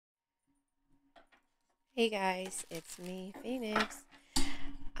Hey guys, it's me, Phoenix.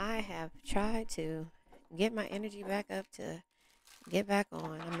 I have tried to get my energy back up to get back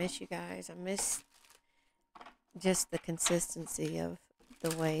on. I miss you guys. I miss just the consistency of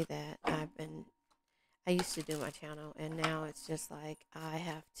the way that I used to do my channel, and now it's just like I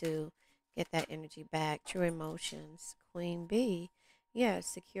have to get that energy back. True emotions, Queen B. Yeah,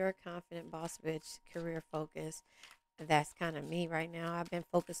 secure, confident boss bitch, career focus. That's kind of me right now. I've been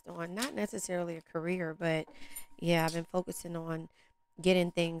focused on not necessarily a career, but yeah, I've been focusing on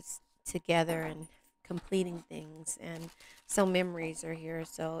getting things together and completing things. And so memories are here.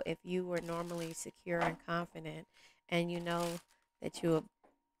 So if you were normally secure and confident and you know that you,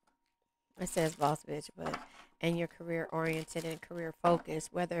 it says boss bitch, but and you're career oriented and career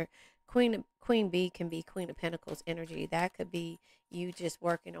focused, whether Queen B can be Queen of Pentacles energy. That could be you just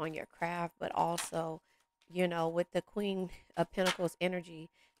working on your craft, but also, with the Queen of Pentacles energy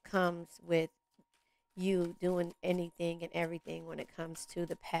comes with you doing anything and everything when it comes to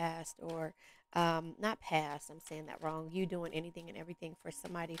the past or not past, I'm saying that wrong. You doing anything and everything for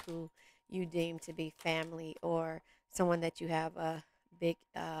somebody who you deem to be family or someone that you have a big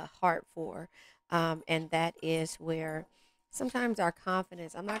heart for. And that is where sometimes our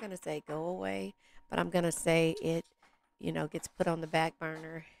confidence, I'm not going to say go away, but I'm going to say it, gets put on the back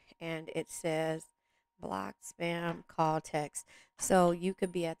burner and it says block, spam, call, text. So you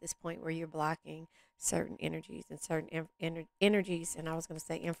could be at this point where you're blocking certain energies and certain energies, and I was going to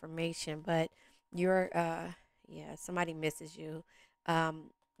say information, but you're yeah, somebody misses you, um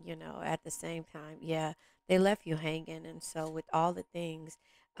at the same time, yeah, they left you hanging. And so with all the things,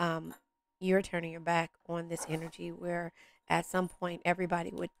 um you're turning your back on this energy where at some point everybody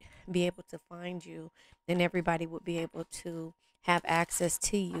would be able to find you and everybody would be able to have access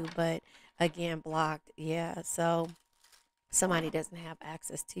to you, but again, blocked. Yeah, so somebody doesn't have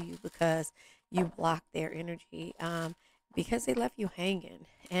access to you because you block their energy, because they left you hanging,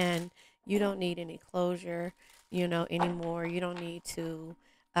 and you don't need any closure, anymore. You don't need to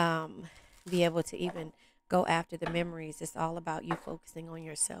um, be able to even go after the memories. It's all about you focusing on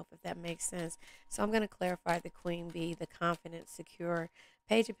yourself, if that makes sense. So I'm going to clarify the Queen Bee, the confident, secure.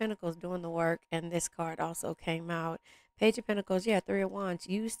 Page of Pentacles doing the work, and this card also came out. Page of Pentacles, yeah, Three of Wands.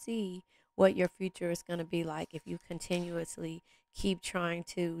 You see what your future is going to be like if you continuously keep trying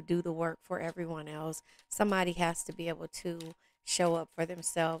to do the work for everyone else. Somebody has to be able to show up for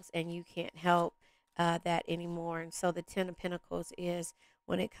themselves, and you can't help that anymore. And so the Ten of Pentacles is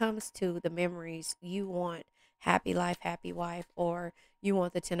when it comes to the memories, you want happy life, happy wife, or you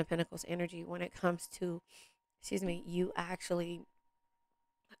want the Ten of Pentacles energy when it comes to, excuse me, you actually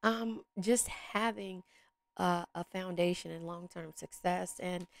just having a foundation and long-term success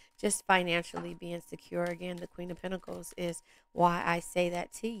and just financially being secure. Again, the Queen of Pentacles is why I say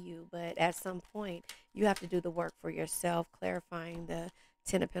that to you, but at some point you have to do the work for yourself. Clarifying the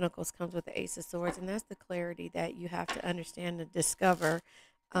Ten of Pentacles comes with the Ace of Swords, and that's the clarity that you have to understand and discover,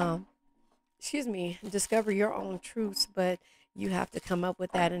 um, discover your own truths, but you have to come up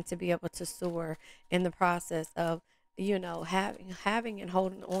with that and to be able to soar in the process of, having and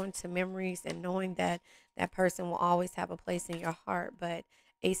holding on to memories and knowing that that person will always have a place in your heart. But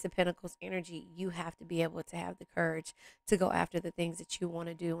Ace of Pentacles energy, you have to be able to have the courage to go after the things that you want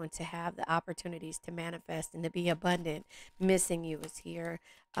to do and to have the opportunities to manifest and to be abundant. Missing you is here.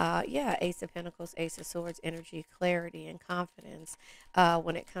 Yeah, Ace of Pentacles, Ace of Swords energy, clarity and confidence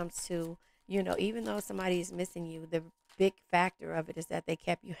when it comes to, even though somebody is missing you, the big factor of it is that they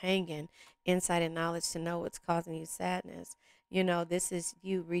kept you hanging. Insight and knowledge to know what's causing you sadness. This is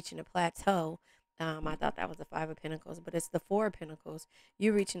you reaching a plateau. I thought that was the Five of Pentacles, but it's the Four of Pentacles.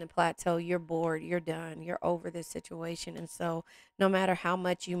 You reaching a plateau, you're bored, you're done, you're over this situation. And so no matter how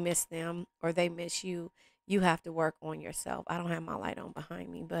much you miss them or they miss you, you have to work on yourself. I don't have my light on behind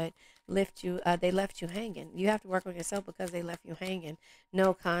me, but they left you hanging. You have to work on yourself because they left you hanging.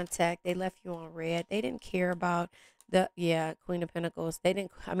 No contact. They left you on red. They didn't care about the, yeah, Queen of Pentacles. They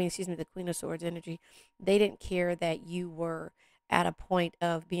didn't, I mean, excuse me, the Queen of Swords energy. They didn't care that you were at a point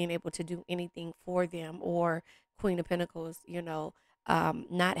of being able to do anything for them, or Queen of Pentacles,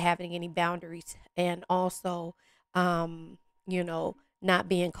 not having any boundaries, and also, um, you know, not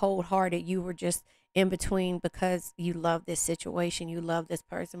being cold hearted. You were just in between because you love this situation, you love this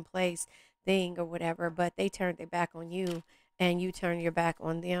person, place, thing, or whatever, but they turned their back on you and you turn your back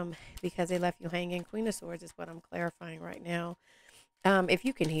on them because they left you hanging. Queen of Swords is what I'm clarifying right now. If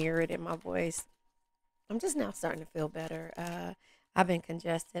you can hear it in my voice, I'm just now starting to feel better. I've been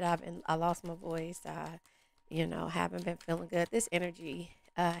congested. I lost my voice. Haven't been feeling good. This energy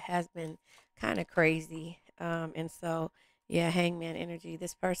has been kind of crazy. And so, Yeah, hangman energy.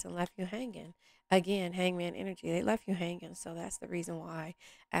 This person left you hanging. Again, hangman energy. They left you hanging. So that's the reason why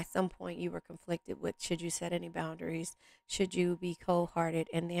at some point you were conflicted with should you set any boundaries? Should you be cold hearted?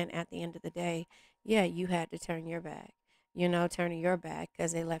 And then at the end of the day, yeah, you had to turn your back. Turning your back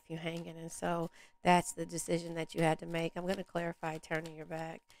because they left you hanging. And so that's the decision that you had to make. I'm going to clarify turning your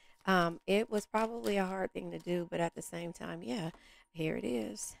back. It was probably a hard thing to do, but at the same time, yeah, here it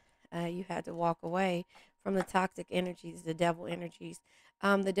is. You had to walk away from the toxic energies, the devil energies.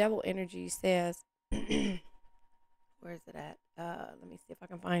 The devil energy says, where is it at? Let me see if I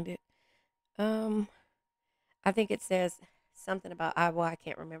can find it. Um, I think it says something about I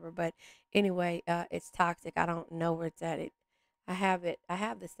can't remember, but anyway, it's toxic. I don't know where it's at. I have it. I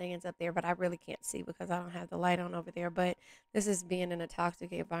have the sayings up there, but I really can't see because I don't have the light on over there. But this is being in a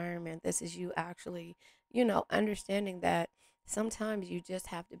toxic environment. This is you actually, understanding that sometimes you just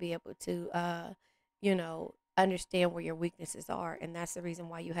have to be able to, understand where your weaknesses are, and that's the reason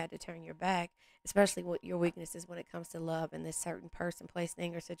why you had to turn your back, especially with your weaknesses when it comes to love and this certain person, place,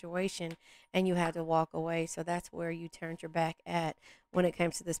 thing, or situation, and you had to walk away. So that's where you turned your back at when it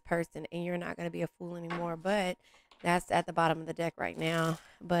comes to this person, and you're not going to be a fool anymore. But that's at the bottom of the deck right now.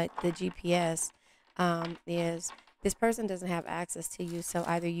 But the GPS is this person doesn't have access to you. So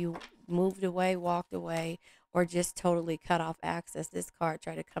either you moved away, walked away, or just totally cut off access. This card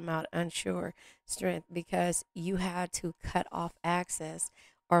tried to come out unsure strength because you had to cut off access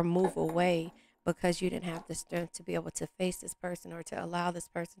or move away because you didn't have the strength to be able to face this person or to allow this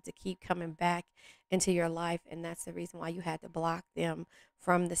person to keep coming back into your life. And that's the reason why you had to block them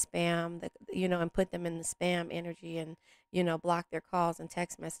from the spam, and put them in the spam energy and, block their calls and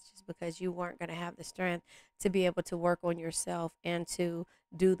text messages because you weren't going to have the strength to be able to work on yourself and to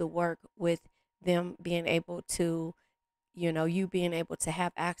do the work with them being able to, you being able to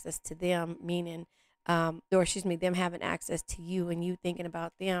have access to them, meaning, or excuse me, them having access to you and you thinking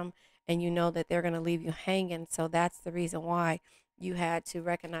about them and you know that they're going to leave you hanging. So that's the reason why you had to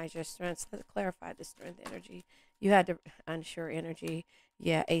recognize your strengths. Let's clarify the strength energy. You had to unsure energy.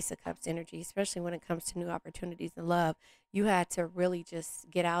 Yeah, Ace of Cups energy, especially when it comes to new opportunities in love. You had to really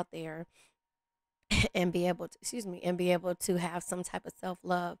just get out there and be able to, excuse me, and be able to have some type of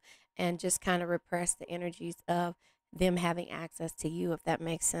self-love and just kind of repress the energies of them having access to you, if that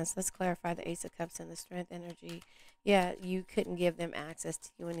makes sense. Let's clarify the Ace of Cups and the strength energy. Yeah, you couldn't give them access to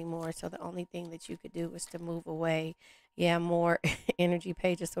you anymore, so the only thing that you could do was to move away. Yeah, more energy,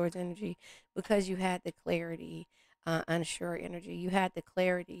 Page of Swords energy, because you had the clarity. Unsure energy, you had the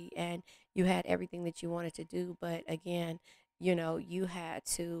clarity and you had everything that you wanted to do, but again, you had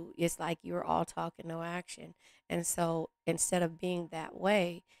to, it's like you were all talk and no action. And so instead of being that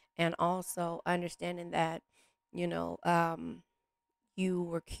way and also understanding that, you know, um, you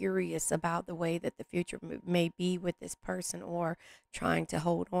were curious about the way that the future may be with this person or trying to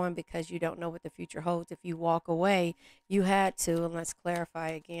hold on because you don't know what the future holds. If you walk away, you had to, and let's clarify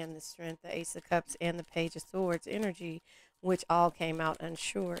again the strength, the Ace of Cups, and the Page of Swords energy, which all came out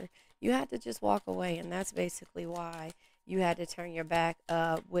unsure. You had to just walk away, and that's basically why you had to turn your back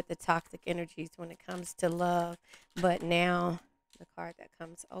with the toxic energies when it comes to love. But now, the card that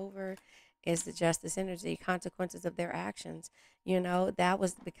comes over is the Justice energy, consequences of their actions. That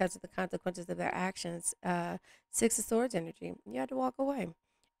was because of the consequences of their actions. Six of Swords energy, you had to walk away.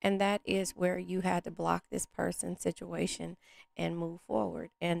 And that is where you had to block this person situation and move forward.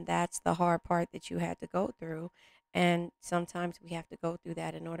 And that's the hard part that you had to go through. And sometimes we have to go through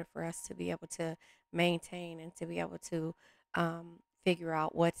that in order for us to be able to maintain and to be able to figure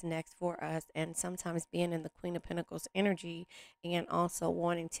out what's next for us. And sometimes being in the Queen of Pentacles energy and also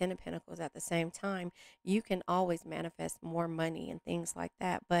wanting 10 of Pentacles at the same time, you can always manifest more money and things like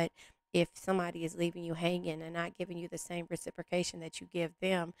that. But if somebody is leaving you hanging and not giving you the same reciprocation that you give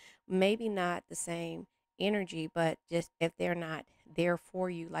them, maybe not the same energy, but just if they're not there for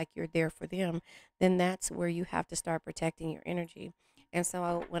you like you're there for them, then that's where you have to start protecting your energy. And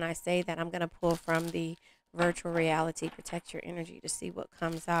so when I say that, I'm going to pull from the virtual reality, protect your energy, to see what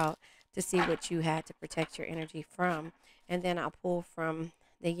comes out, to see what you had to protect your energy from. And then I'll pull from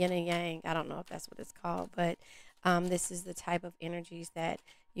the yin and yang. I don't know if that's what it's called, but this is the type of energies that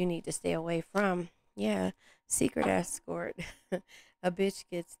you need to stay away from. Yeah, secret escort. A bitch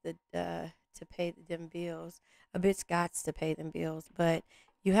gets the to pay them bills. A bitch got to pay them bills, but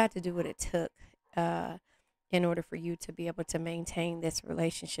you had to do what it took uh, in order for you to be able to maintain this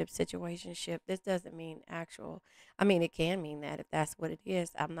relationship, situationship. This doesn't mean actual. I mean, it can mean that if that's what it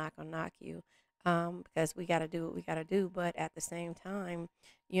is. I'm not gonna knock you, because we got to do what we got to do. But at the same time,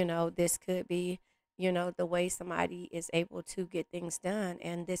 this could be, the way somebody is able to get things done,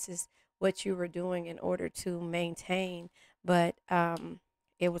 and this is what you were doing in order to maintain but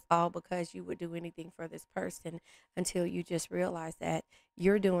it was all because you would do anything for this person until you just realize that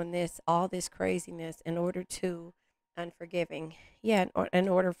you're doing this, all this craziness in order to unforgiving. Yeah, in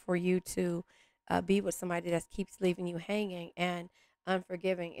order for you to be with somebody that keeps leaving you hanging and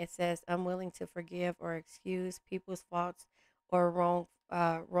unforgiving. It says unwilling to forgive or excuse people's faults or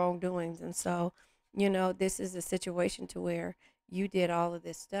wrongdoings. And so, this is a situation to where you did all of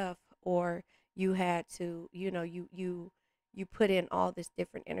this stuff, or you had to, you put in all this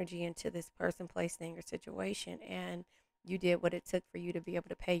different energy into this person, place, thing, or situation, and you did what it took for you to be able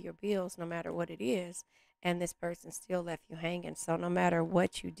to pay your bills, no matter what it is, and this person still left you hanging. So no matter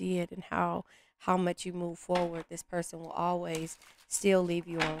what you did and how much you move forward, this person will always still leave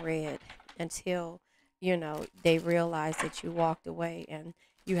you on red until they realize that you walked away, and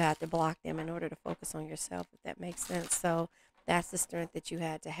you had to block them in order to focus on yourself, if that makes sense. So that's the strength that you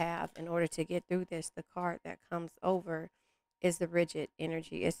had to have in order to get through this. The card that comes over is the rigid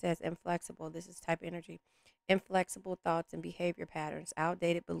energy. It says inflexible. This is type energy. Inflexible thoughts and behavior patterns,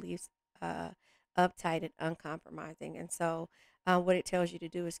 outdated beliefs, uh, uptight and uncompromising. And so, what it tells you to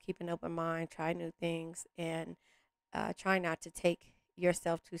do is keep an open mind, try new things, and try not to take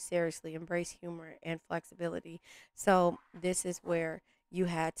yourself too seriously. Embrace humor and flexibility. So this is where you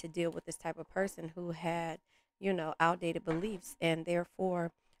had to deal with this type of person who had, outdated beliefs and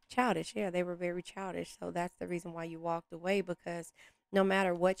therefore childish. Yeah, they were very childish. So that's the reason why you walked away, because no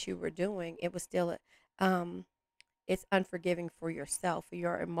matter what you were doing, it was still um, it's unforgiving for yourself, for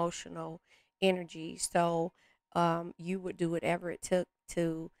your emotional energy. So you would do whatever it took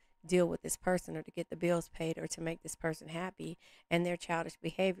to deal with this person, or to get the bills paid, or to make this person happy. And their childish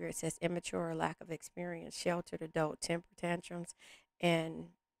behavior, it says immature or lack of experience, sheltered adult, temper tantrums, and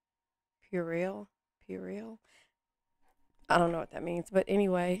puerile. Puerile. I don't know what that means. But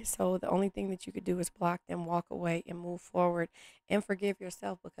anyway, so the only thing that you could do is block them, walk away, and move forward and forgive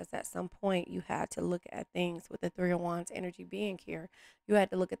yourself, because at some point you had to look at things with the Three of Wands energy being here. You had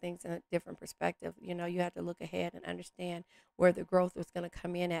to look at things in a different perspective. You had to look ahead and understand where the growth was going to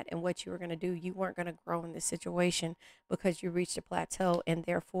come in at and what you were going to do. You weren't going to grow in this situation because you reached a plateau. And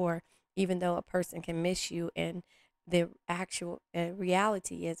therefore, even though a person can miss you, and the actual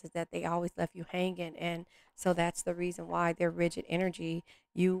reality is that they always left you hanging. And so that's the reason why their rigid energy,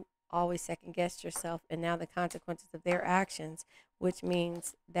 you always second guessed yourself, and now the consequences of their actions, which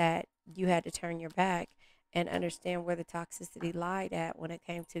means that you had to turn your back and understand where the toxicity lied at when it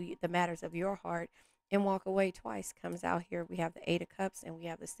came to the matters of your heart, and walk away twice. Comes out here, we have the Eight of Cups and we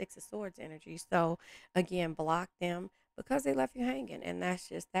have the Six of Swords energy. So again, block them because they left you hanging, and that's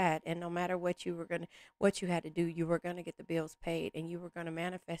just that. And no matter what you had to do, you were gonna get the bills paid, and you were gonna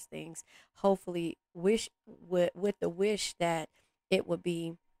manifest things, hopefully wish with the wish that it would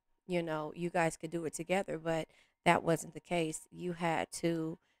be, you guys could do it together. But that wasn't the case. You had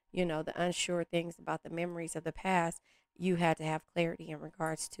to, the unsure things about the memories of the past, you had to have clarity in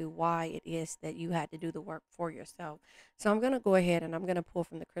regards to why it is that you had to do the work for yourself. So I'm going to go ahead and I'm going to pull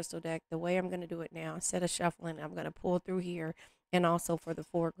from the crystal deck. The way I'm going to do it now, instead of shuffling, I'm going to pull through here. And also for the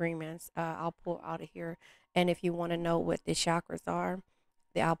four agreements, I'll pull out of here. And if you want to know what the chakras are,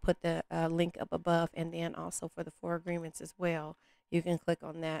 I'll put the link up above, and then also for the four agreements as well. You can click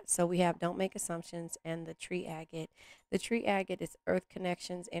on that. So we have don't make assumptions and the tree agate. The tree agate is earth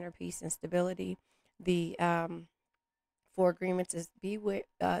connections, inner peace, and stability. The four agreements is beware,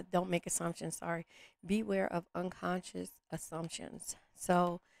 don't make assumptions, sorry. Beware of unconscious assumptions.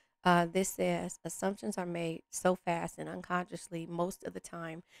 So this says assumptions are made so fast and unconsciously most of the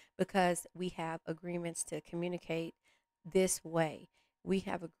time because we have agreements to communicate this way. We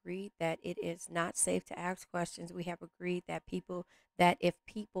have agreed that it is not safe to ask questions. We have agreed that if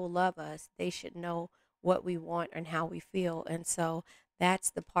people love us, they should know what we want and how we feel. And so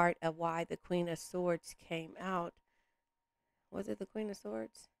that's the part of why the Queen of Swords came out. Was it the Queen of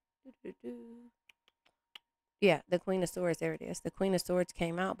Swords? Doo-doo-doo. Yeah, the Queen of Swords. There it is. The Queen of Swords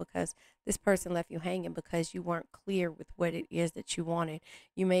came out because this person left you hanging because you weren't clear with what it is that you wanted.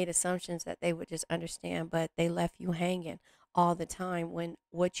 You made assumptions that they would just understand, but they left you hanging all the time when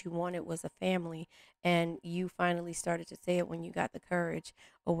what you wanted was a family. And you finally started to say it when you got the courage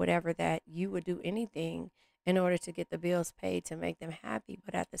or whatever, that you would do anything in order to get the bills paid to make them happy.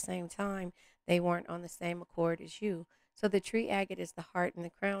 But at the same time, they weren't on the same accord as you. So the tree agate is the heart and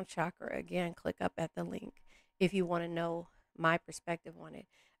the crown chakra. Again, click up at the link if you want to know my perspective on it.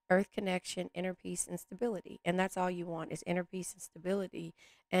 Earth connection, inner peace, and stability. And that's all you want is inner peace and stability,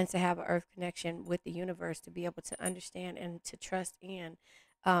 and to have an earth connection with the universe, to be able to understand and to trust in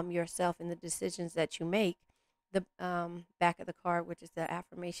yourself and the decisions that you make. the back of the card, which is the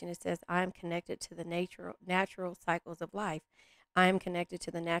affirmation. It says, I am connected to the natural cycles of life. I am connected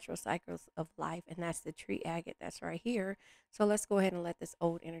to the natural cycles of life, and that's the tree agate that's right here. So let's go ahead and let this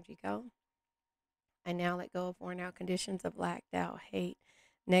old energy go. I now let go of worn out conditions of lack, doubt, hate,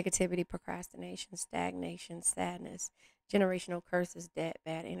 negativity, procrastination, stagnation, sadness, generational curses, debt,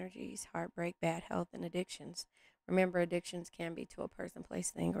 bad energies, heartbreak, bad health, and addictions. Remember, addictions can be to a person,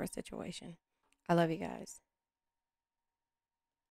 place, thing, or a situation. I love you guys.